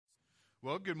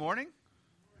Well, good morning.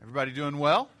 Everybody doing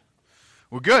well?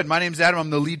 Well, good. My name's Adam. I'm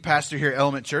the lead pastor here at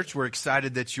Element Church. We're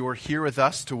excited that you're here with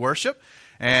us to worship.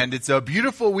 And it's a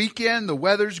beautiful weekend. The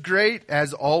weather's great.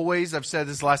 As always, I've said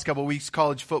this the last couple of weeks,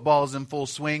 college football is in full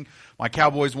swing. My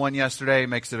Cowboys won yesterday.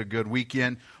 Makes it a good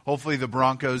weekend. Hopefully the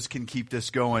Broncos can keep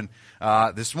this going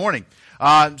this morning.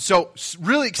 So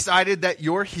really excited that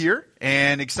you're here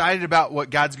and excited about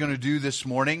what God's going to do this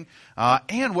morning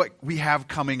and what we have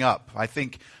coming up. I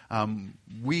think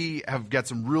we have got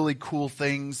some really cool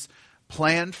things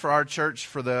planned for our church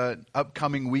for the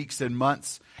upcoming weeks and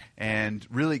months, and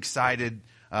really excited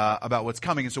about what's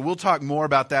coming. And so we'll talk more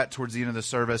about that towards the end of the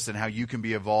service and how you can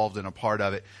be involved and a part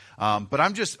of it. But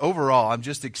I'm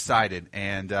just excited,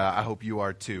 and I hope you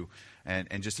are too,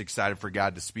 and just excited for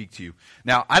God to speak to you.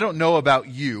 Now, I don't know about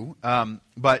you,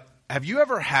 but have you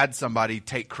ever had somebody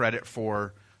take credit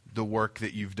for the work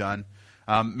that you've done?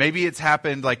 Maybe it's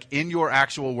happened like in your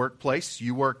actual workplace.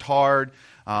 You worked hard,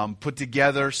 put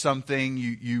together something,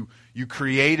 you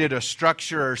created a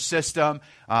structure or system,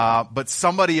 but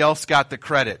somebody else got the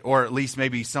credit, or at least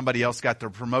maybe somebody else got the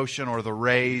promotion or the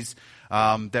raise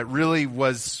that really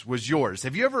was yours.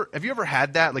 Have you ever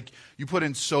had that? Like, you put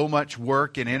in so much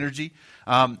work and energy.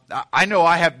 I know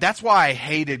I have. That's why I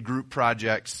hated group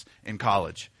projects in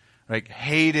college. Like,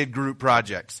 hated group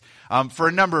projects for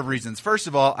a number of reasons. First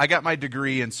of all, I got my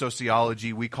degree in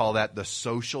sociology. We call that the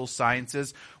social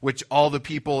sciences, which all the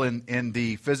people in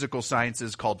the physical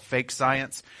sciences called fake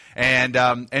science. And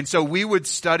so we would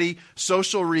study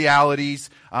social realities,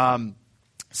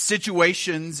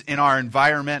 situations in our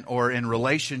environment or in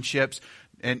relationships,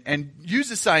 and use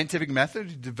a scientific method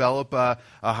to develop a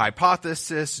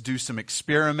hypothesis, do some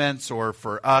experiments, or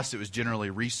for us, it was generally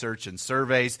research and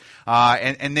surveys,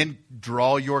 and then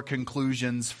draw your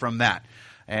conclusions from that.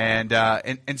 And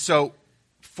so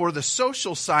for the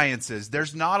social sciences,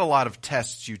 there's not a lot of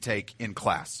tests you take in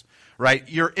class, right?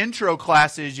 Your intro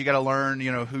classes, you got to learn,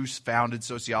 who's founded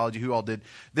sociology, who all did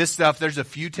this stuff. There's a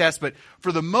few tests, but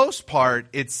for the most part,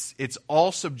 it's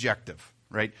all subjective.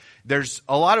 Right? There's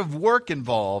a lot of work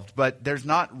involved, but there's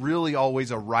not really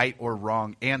always a right or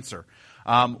wrong answer,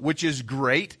 which is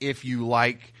great if you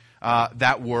like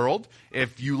that world.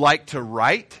 If you like to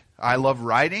write, I love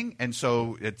writing, and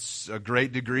so it's a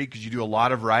great degree because you do a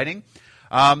lot of writing.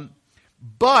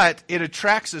 But it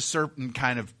attracts a certain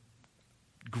kind of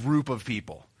group of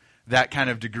people, that kind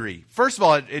of degree. First of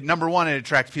all, number one, it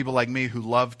attracts people like me who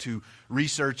love to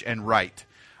research and write.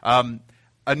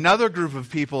 Another group of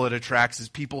people it attracts is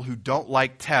people who don't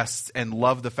like tests and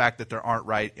love the fact that there aren't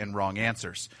right and wrong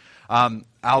answers,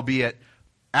 albeit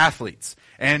athletes.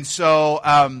 And so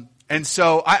I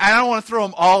don't want to throw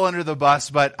them all under the bus,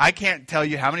 but I can't tell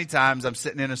you how many times I'm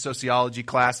sitting in a sociology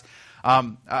class.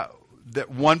 That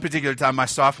one particular time, my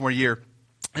sophomore year,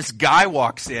 this guy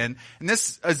walks in, and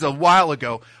this is a while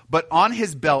ago, but on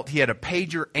his belt he had a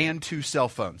pager and 2 cell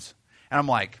phones. And I'm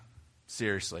like,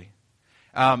 seriously?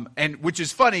 And which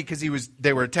is funny because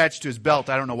they were attached to his belt.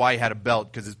 I don't know why he had a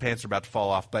belt because his pants are about to fall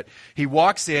off. But he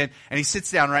walks in and he sits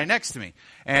down right next to me.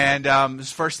 And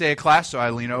it's first day of class, so I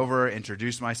lean over,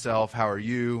 introduce myself. How are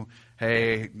you?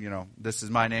 Hey, this is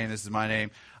my name. This is my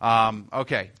name.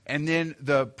 Okay. And then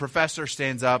the professor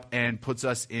stands up and puts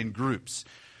us in groups.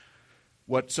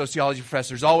 What sociology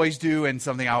professors always do, and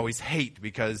something I always hate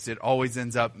because it always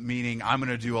ends up meaning I'm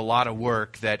going to do a lot of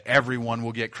work that everyone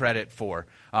will get credit for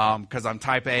because I'm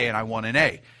type A and I want an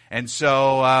A. And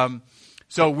so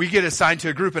we get assigned to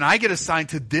a group, and I get assigned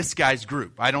to this guy's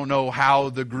group. I don't know how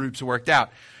the groups worked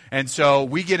out. And so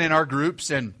we get in our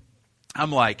groups, and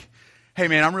I'm like, hey,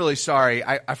 man, I'm really sorry.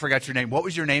 I forgot your name. What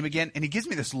was your name again? And he gives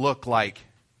me this look like,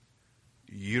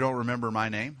 you don't remember my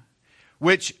name?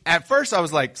 Which, at first, I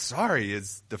was like, sorry,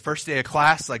 it's the first day of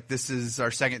class, like this is our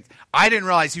second. I didn't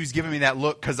realize he was giving me that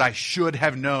look because I should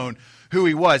have known who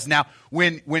he was. Now,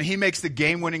 when he makes the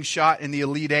game-winning shot in the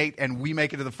Elite Eight and we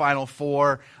make it to the Final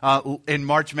Four in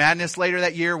March Madness later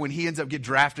that year, when he ends up getting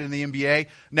drafted in the NBA,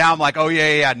 now I'm like, oh,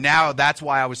 yeah, now that's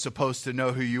why I was supposed to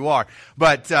know who you are.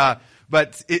 But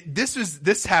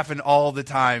this happened all the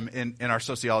time in our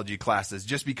sociology classes,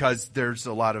 just because there's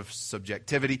a lot of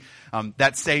subjectivity.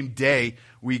 That same day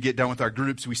we get done with our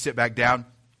groups, we sit back down.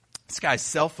 This guy's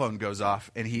cell phone goes off,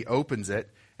 and he opens it,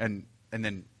 and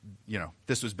then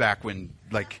this was back when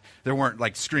there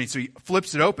weren't screens, so he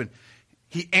flips it open.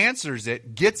 He answers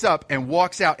it, gets up, and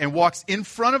walks out, and walks in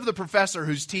front of the professor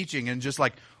who's teaching, and just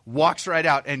walks right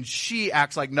out, and she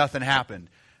acts like nothing happened.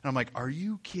 And I'm like, are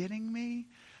you kidding me?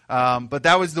 But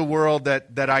that was the world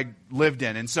that I lived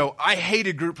in. And so I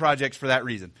hated group projects for that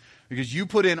reason. Because you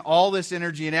put in all this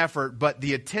energy and effort, but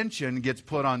the attention gets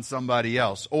put on somebody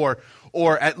else. Or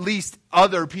at least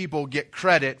other people get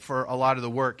credit for a lot of the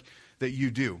work that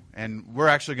you do. And we're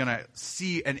actually going to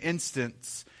see an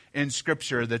instance in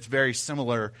Scripture that's very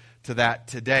similar to that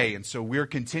today. And so we're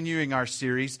continuing our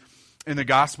series in the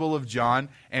Gospel of John,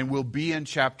 and we'll be in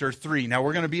chapter 3. Now,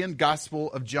 we're going to be in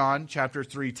Gospel of John, chapter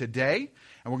 3 today,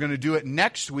 and we're going to do it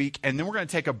next week, and then we're going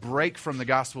to take a break from the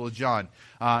Gospel of John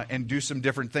and do some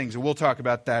different things. And we'll talk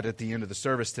about that at the end of the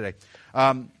service today.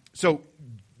 So,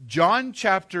 John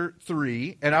chapter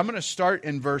 3, and I'm going to start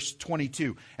in verse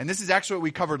 22. And this is actually what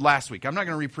we covered last week. I'm not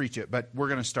going to repreach it, but we're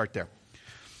going to start there.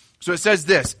 So it says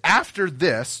this: After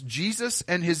this, Jesus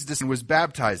and his disciples was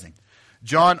baptizing.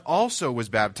 John also was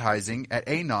baptizing at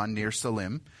Aenon near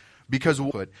Salim because he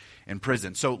was put in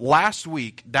prison. So last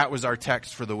week, that was our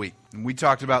text for the week. And we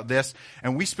talked about this,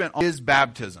 and we spent on his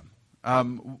baptism.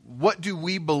 What do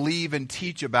we believe and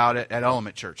teach about it at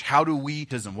Element Church? How do we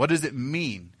baptism? What does it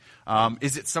mean?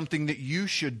 Is it something that you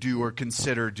should do or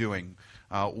consider doing?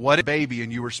 What if a baby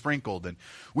and you were sprinkled? And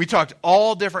we talked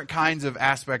all different kinds of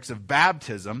aspects of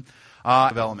baptism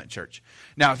of Element Church.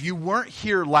 Now, if you weren't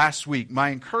here last week, my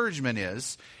encouragement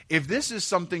is, if this is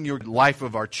something your life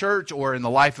of our church or in the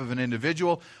life of an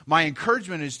individual, my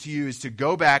encouragement is to you is to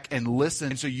go back and listen.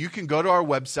 And so you can go to our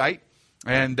website,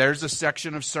 and there's a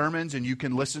section of sermons, and you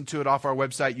can listen to it off our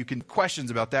website. You can questions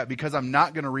about that, because I'm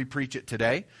not going to repreach it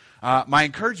today. My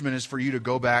encouragement is for you to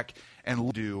go back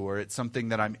and do, or it's something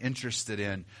that I'm interested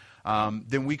in.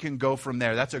 Then we can go from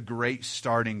there. That's a great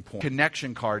starting point.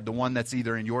 Connection card, the one that's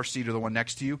either in your seat or the one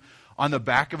next to you, on the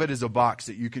back of it is a box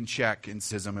that you can check in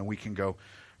Schism, and we can go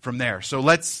from there. So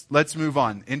let's move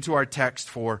on into our text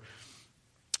for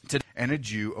today. And a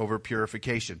Jew over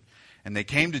purification. And they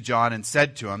came to John and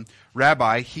said to him,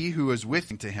 Rabbi, he who is with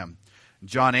him.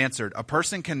 John answered, A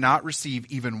person cannot receive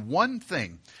even one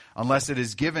thing unless it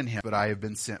is given him, but I have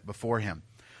been sent before him.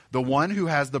 The one who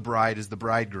has the bride is the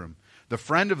bridegroom. The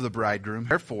friend of the bridegroom,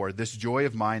 therefore, this joy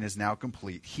of mine is now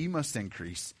complete. He must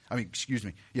increase.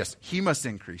 He must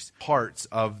increase. Parts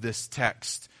of this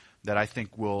text that I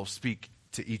think will speak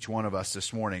to each one of us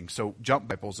this morning. So, jump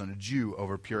Bibles and a Jew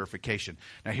over purification.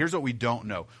 Now, here's what we don't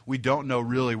know. We don't know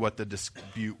really what the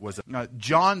dispute was.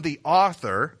 John, the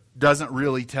author, doesn't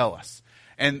really tell us.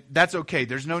 And that's okay.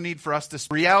 There's no need for us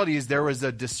to... Reality is there was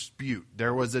a dispute.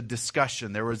 There was a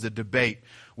discussion. There was a debate,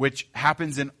 which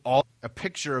happens in all... A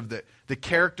picture of the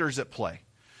characters at play.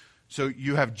 So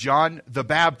you have John the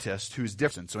Baptist, who's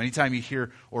different. So anytime you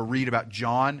hear or read about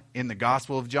John in the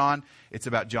Gospel of John, it's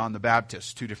about John the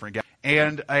Baptist, two different guys.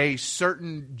 And a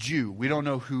certain Jew. We don't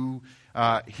know who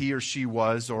he or she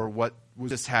was or what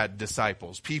just had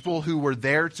disciples. People who were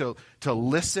there to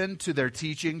listen to their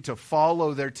teaching, to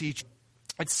follow their teaching.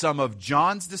 It's some of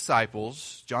John's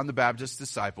disciples, John the Baptist's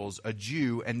disciples, a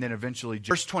Jew, and then eventually...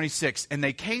 Verse 26, and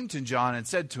they came to John and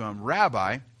said to him,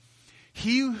 Rabbi,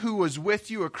 he who was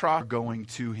with you across going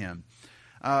to him.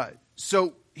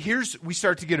 So we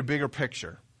start to get a bigger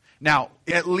picture. Now,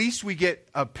 at least we get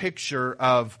a picture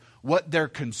of what they're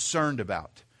concerned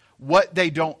about, what they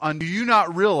don't... Do you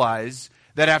not realize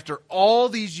that after all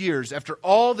these years, after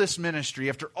all this ministry,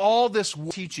 after all this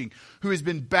teaching, who has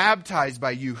been baptized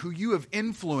by you, who you have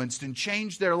influenced and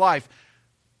changed their life,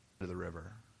 to the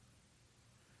river?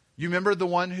 You remember the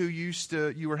one who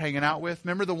you were hanging out with?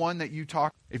 Remember the one that you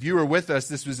talked? If you were with us,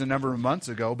 this was a number of months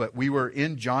ago, but we were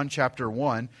in John chapter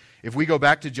 1. If we go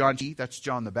back to John, that's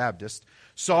John the Baptist,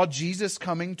 saw Jesus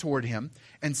coming toward him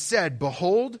and said,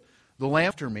 Behold, the Lamb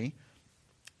after me,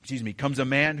 comes a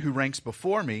man who ranks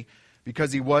before me,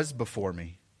 because he was before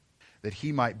me, that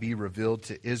he might be revealed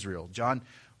to Israel. John,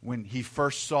 when he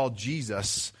first saw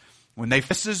Jesus,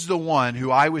 this is the one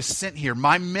who I was sent here.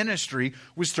 My ministry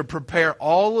was to prepare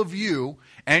all of you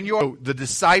and the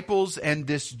disciples and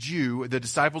this Jew, the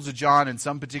disciples of John and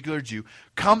some particular Jew,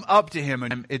 come up to him.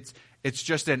 And it's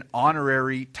just an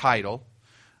honorary title,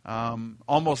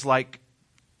 almost like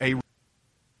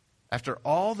after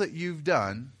all that you've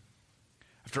done,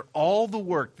 after all the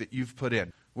work that you've put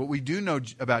in. What we do know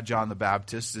about John the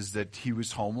Baptist is that he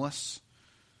was homeless,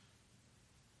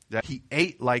 that he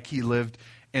ate like he lived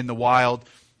in the wild.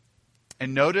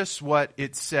 And notice what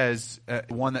it says,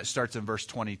 one that starts in verse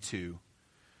 22,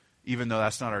 even though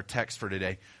that's not our text for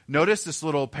today. Notice this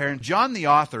little parent. John the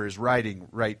author is writing,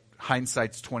 right?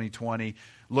 Hindsight's 20/20.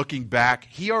 Looking back,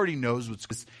 he already knows what's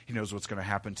going to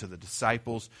happen to the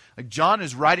disciples. Like John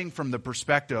is writing from the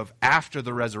perspective after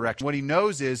the resurrection. What he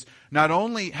knows is not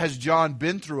only has John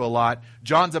been through a lot,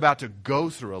 John's about to go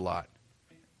through a lot.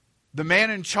 The man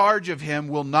in charge of him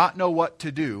will not know what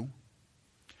to do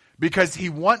because he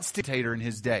wants to dictator in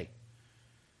his day.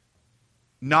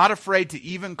 not afraid to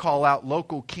even call out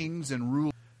local kings and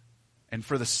rulers and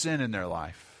for the sin in their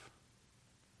life.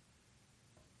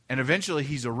 And eventually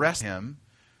he's arrested him.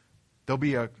 There'll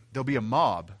be a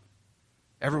mob.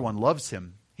 Everyone loves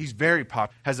him. He's very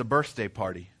popular. Has a birthday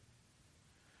party.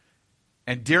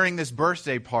 And during this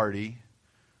birthday party,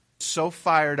 so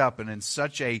fired up and in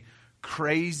such a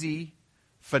crazy,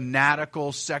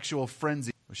 fanatical, sexual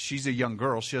frenzy. She's a young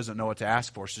girl. She doesn't know what to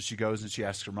ask for. So she goes and she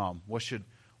asks her mom, what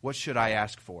should I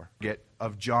ask for?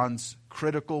 Of John's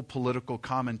critical political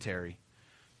commentary.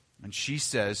 And she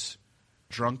says,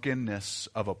 drunkenness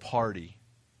of a party.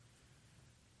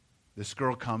 This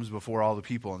girl comes before all the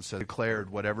people and declared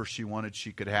whatever she wanted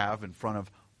she could have in front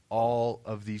of all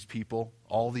of these people,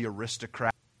 all the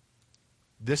aristocrats.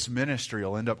 This ministry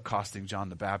will end up costing John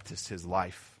the Baptist his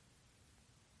life.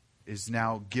 Is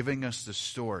now giving us the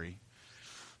story.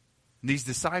 And these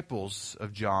disciples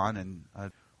of John and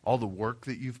all the work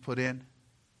that you've put in,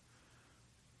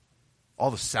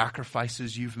 all the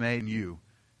sacrifices you've made,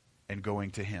 and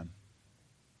going to him.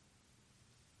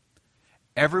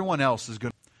 Everyone else is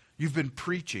going to. You've been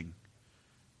preaching.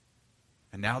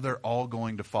 And now they're all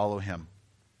going to follow him.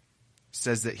 It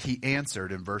says that he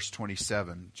answered in verse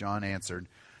 27. John answered,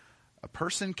 a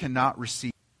person cannot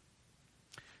receive.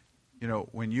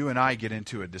 When you and I get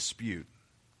into a dispute,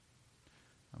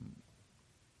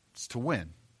 it's to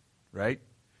win, right?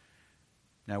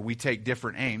 Now, we take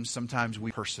different aims. Sometimes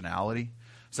we personality.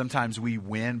 Sometimes we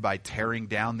win by tearing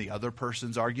down the other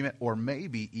person's argument, or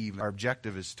maybe even our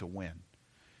objective is to win,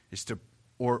 is to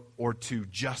or to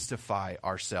justify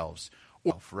ourselves,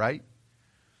 right?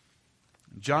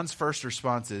 John's first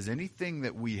response is anything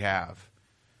that we have,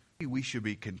 we should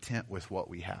be content with what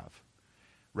we have,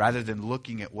 rather than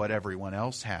looking at what everyone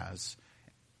else has.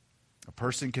 A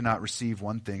person cannot receive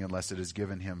one thing unless it is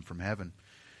given him from heaven.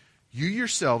 You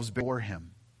yourselves before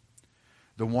him.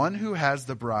 The one who has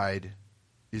the bride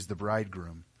is the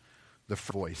bridegroom, the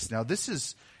voice. Now this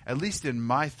is, at least in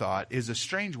my thought, is a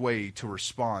strange way to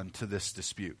respond to this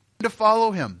dispute. To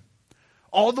follow him.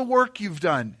 All the work you've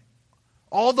done,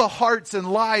 all the hearts and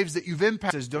lives that you've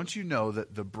impacted. Don't you know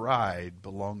that the bride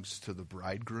belongs to the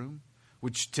bridegroom?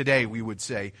 Which today we would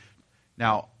say,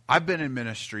 now I've been in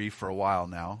ministry for a while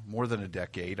now, more than a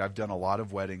decade. I've done a lot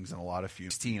of weddings and a lot of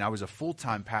funerals. I was a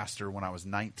full-time pastor when I was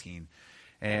 19.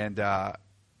 And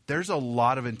there's a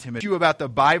lot of intimidation about the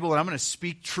Bible, and I'm going to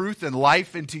speak truth and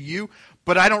life into you,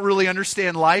 but I don't really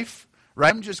understand life,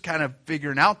 right? I'm just kind of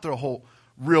figuring out the whole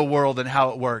real world and how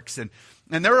it works. And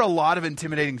there are a lot of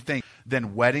intimidating things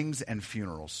than weddings and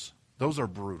funerals. Those are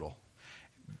brutal.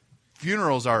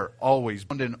 Funerals are always.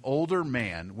 An older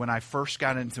man, when I first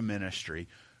got into ministry,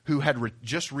 who had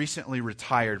just recently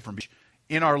retired from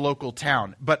in our local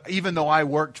town, but even though I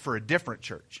worked for a different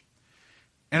church.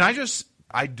 And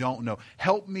I don't know.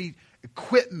 Help me,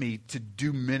 equip me to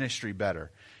do ministry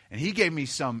better. And he gave me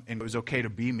and it was okay to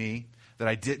be me, that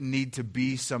I didn't need to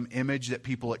be some image that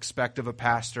people expect of a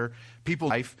pastor.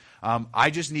 I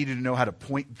just needed to know how to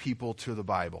point people to the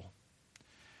Bible.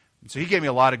 So he gave me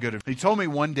a lot of good advice. He told me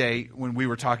one day when we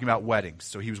were talking about weddings,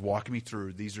 so he was walking me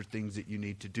through, these are things that you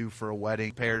need to do for a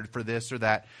wedding, prepared for this or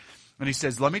that. And he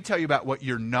says, let me tell you about what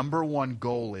your number one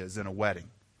goal is in a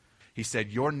wedding. He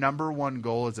said, your number one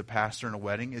goal as a pastor in a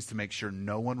wedding is to make sure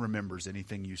no one remembers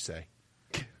anything you say.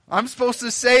 I'm supposed to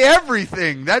say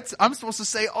everything. I'm supposed to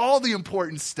say all the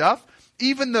important stuff.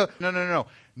 Even no.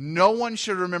 No one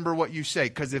should remember what you say,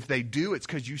 because if they do, it's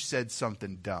because you said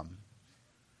something dumb.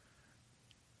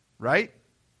 Right?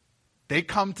 They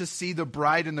come to see the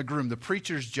bride and the groom. The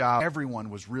preacher's job, everyone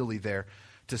was really there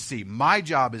to see. My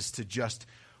job is to just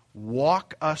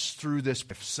walk us through this.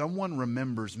 If someone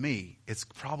remembers me, it's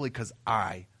probably because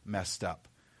I messed up.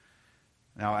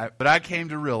 But I came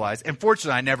to realize, and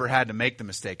fortunately I never had to make the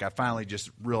mistake. I finally just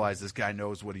realized this guy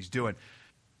knows what he's doing.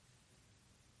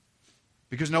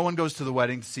 Because no one goes to the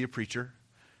wedding to see a preacher,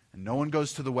 and no one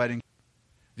goes to the wedding.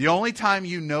 The only time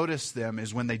you notice them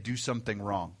is when they do something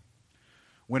wrong.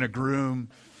 When a groom,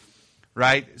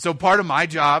 right? So part of my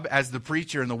job as the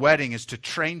preacher in the wedding is to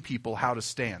train people how to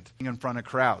stand in front of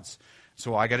crowds.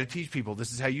 So I got to teach people,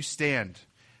 this is how you stand.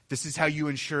 This is how you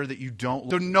ensure that you don't.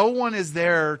 So no one is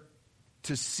there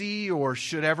to see or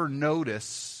should ever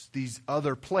notice these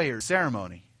other players'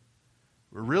 ceremony.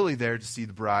 We're really there to see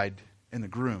the bride and the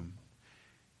groom.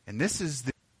 And this is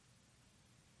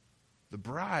the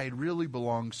bride really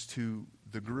belongs to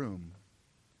the groom.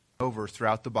 Over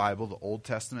throughout the Bible, the Old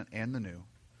Testament and the New,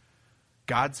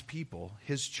 God's people,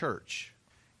 his church.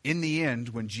 In the end,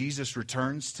 when Jesus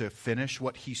returns to finish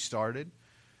what he started,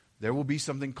 there will be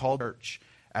something called church,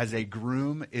 as a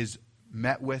groom is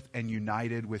met with and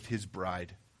united with his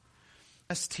bride.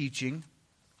 This teaching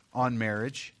on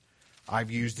marriage, I've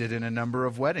used it in a number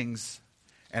of weddings.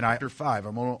 And after 5,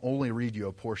 I'm going to only read you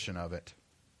a portion of it.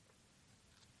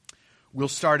 We'll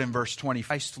start in verse 20.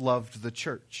 Christ loved the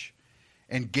church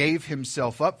and gave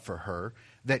himself up for her,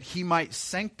 that he might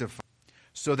sanctify,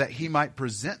 so that he might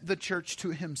present the church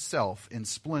to himself in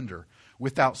splendor,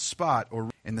 without spot or.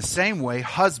 In the same way,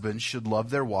 husbands should love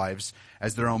their wives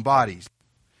as their own bodies.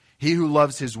 He who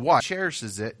loves his wife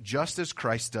cherishes it, just as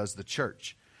Christ does the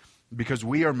church, because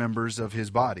we are members of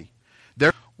his body.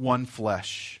 They're one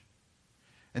flesh.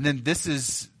 And then this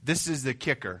is the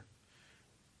kicker.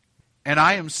 And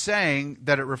I am saying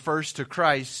that it refers to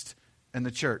Christ and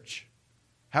the church.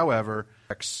 However,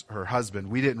 her husband,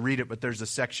 we didn't read it, but there's a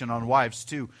section on wives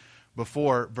too,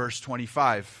 before verse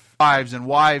 25.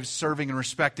 Wives serving and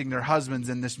respecting their husbands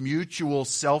in this mutual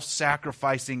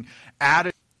self-sacrificing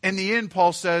attitude. In the end,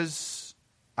 Paul says,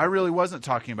 I really wasn't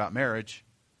talking about marriage.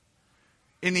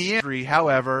 In the end,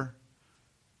 however,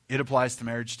 it applies to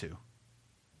marriage too.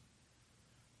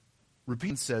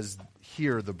 Repeat says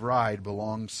here the bride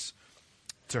belongs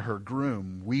to her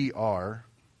groom. We are.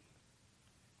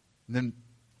 And then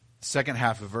second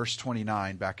half of verse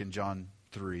 29 back in John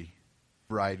 3.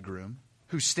 Bridegroom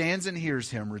who stands and hears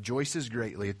him rejoices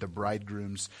greatly at the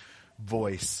bridegroom's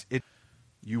voice.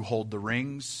 You hold the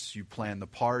rings, you plan the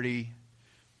party,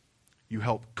 you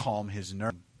help calm his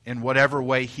nerves in whatever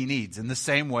way he needs. In the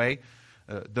same way,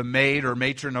 the maid or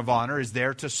matron of honor is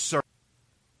there to serve.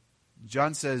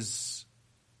 John says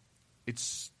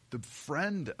it's the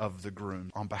friend of the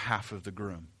groom on behalf of the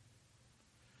groom.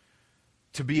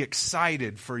 To be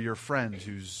excited for your friend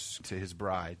who's to his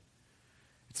bride.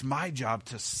 It's my job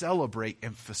to celebrate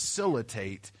and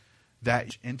facilitate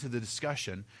that into the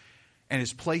discussion, and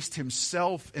has placed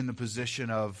himself in the position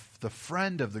of the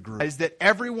friend of the groom. Is that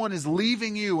everyone is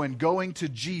leaving you and going to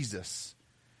Jesus.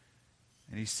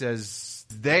 And he says,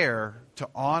 there to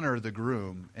honor the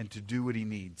groom and to do what he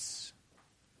needs.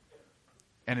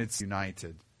 And it's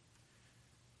united.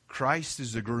 Christ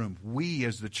is the groom. We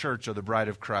as the church are the bride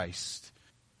of Christ.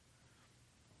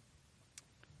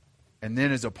 And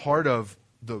then as a part of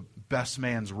the best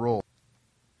man's role,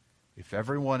 if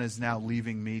everyone is now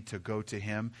leaving me to go to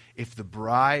him, if the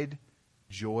bride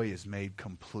joy is made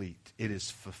complete, it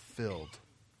is fulfilled.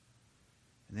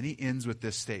 And then he ends with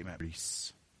this statement.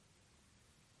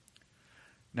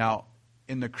 Now,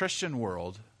 in the Christian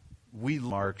world, we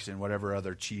marks and whatever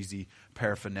other cheesy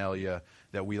paraphernalia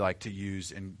that we like to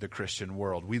use in the Christian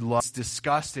world. We love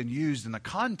discussed and used in the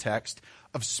context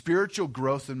of spiritual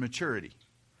growth and maturity.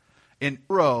 And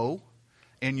grow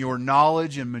in your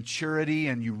knowledge and maturity,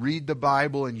 and you read the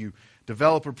Bible and you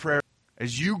develop a prayer.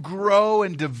 As you grow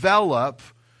and develop,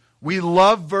 we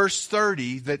love verse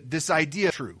 30, that this idea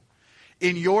is true.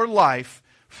 In your life,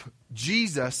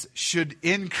 Jesus should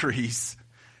increase.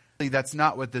 That's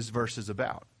not what this verse is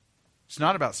about. It's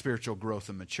not about spiritual growth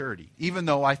and maturity, even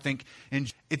though I think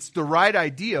it's the right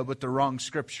idea but the wrong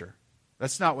scripture.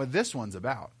 That's not what this one's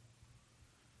about.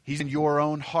 He's in your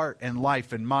own heart and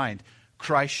life and mind.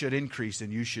 Christ should increase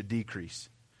and you should decrease.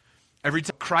 Every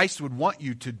time Christ would want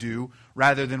you to do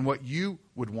rather than what you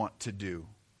would want to do.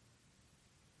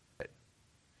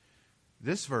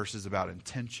 This verse is about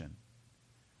intention.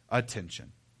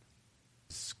 Attention.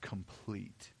 It's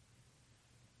complete.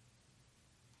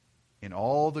 In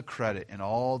all the credit and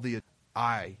all the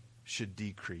I should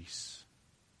decrease.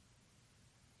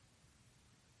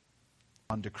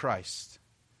 Unto Christ.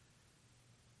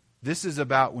 This is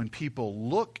about when people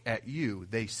look at you,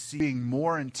 they see being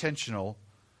more intentional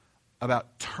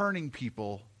about turning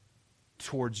people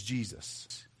towards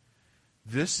Jesus.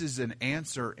 This is an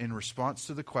answer in response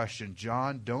to the question,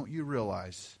 John, don't you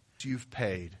realize you've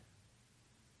paid?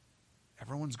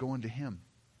 Everyone's going to him.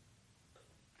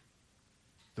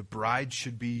 The bride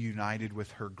should be united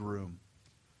with her groom.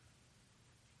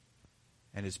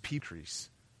 And as people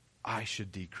decrease, I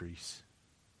should decrease.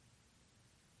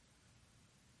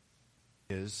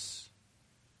 Is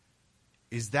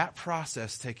that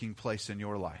process taking place in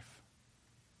your life?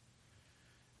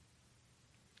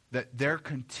 That they're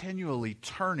continually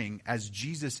turning as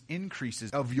Jesus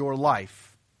increases of your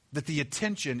life. That the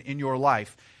attention in your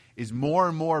life is more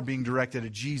and more being directed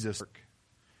at Jesus.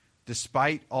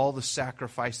 Despite all the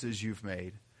sacrifices you've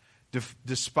made.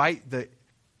 Despite the...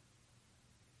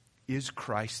 Is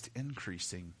Christ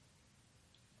increasing?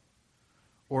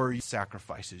 Or are you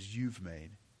sacrifices you've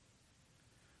made?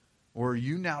 Or are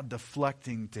you now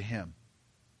deflecting to him?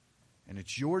 And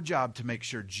it's your job to make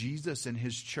sure Jesus and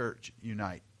his church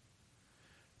unite.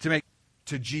 To make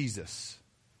to Jesus.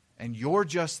 And you're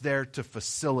just there to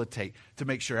facilitate. To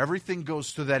make sure everything goes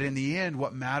so that in the end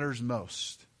what matters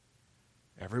most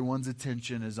Everyone's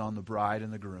attention is on the bride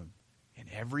and the groom. And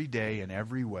every day, in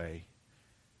every way,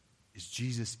 is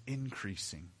Jesus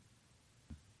increasing.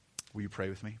 Will you pray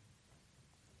with me?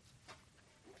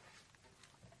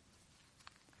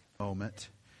 Moment,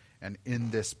 and in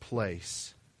this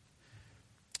place,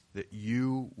 that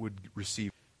you would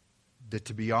receive, that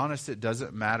to be honest, it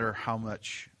doesn't matter how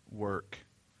much work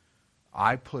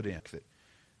I put in, that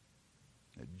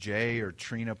Jay or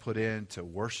Trina put into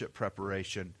worship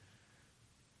preparation,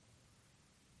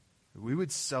 we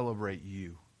would celebrate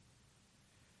you.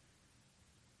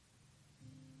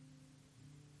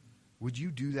 Would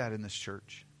you do that in this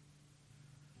church?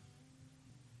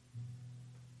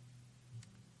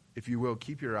 If you will,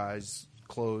 keep your eyes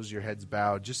closed, your heads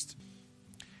bowed.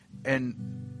 And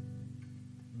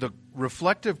the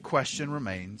reflective question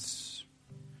remains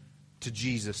to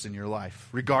Jesus in your life.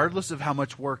 Regardless of how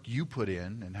much work you put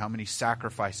in and how many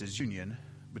sacrifices, union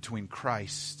between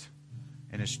Christ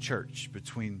and His church,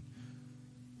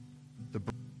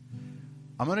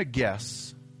 I'm going to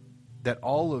guess that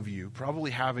all of you probably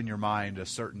have in your mind a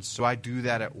certain, so I do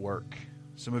that at work.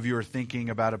 Some of you are thinking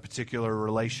about a particular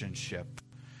relationship.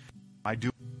 I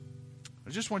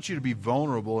just want you to be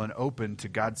vulnerable and open to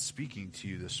God speaking to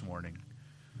you this morning.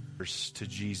 To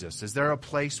Jesus. Is there a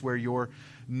place where you're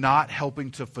not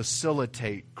helping to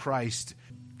facilitate Christ?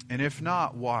 And if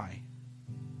not, why?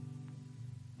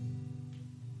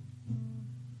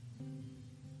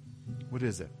 What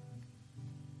is it?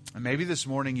 And maybe this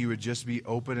morning you would just be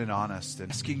open and honest and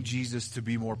asking Jesus to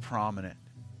be more prominent.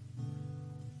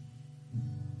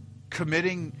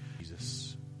 Committing Jesus.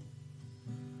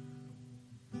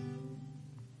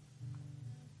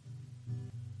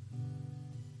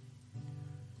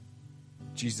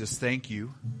 Jesus, thank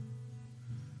you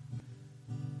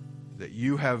that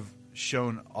you have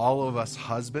shown all of us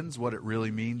husbands what it really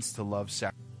means to love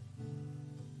sacrifice.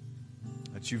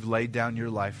 That you've laid down your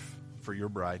life for your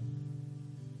bride.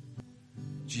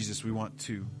 Jesus, we want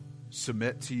to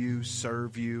submit to you,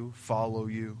 serve you, follow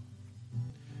you.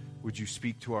 Would you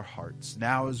speak to our hearts?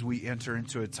 Now as we enter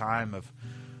into a time of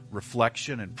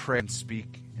reflection and prayer, and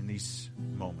speak in these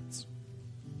moments.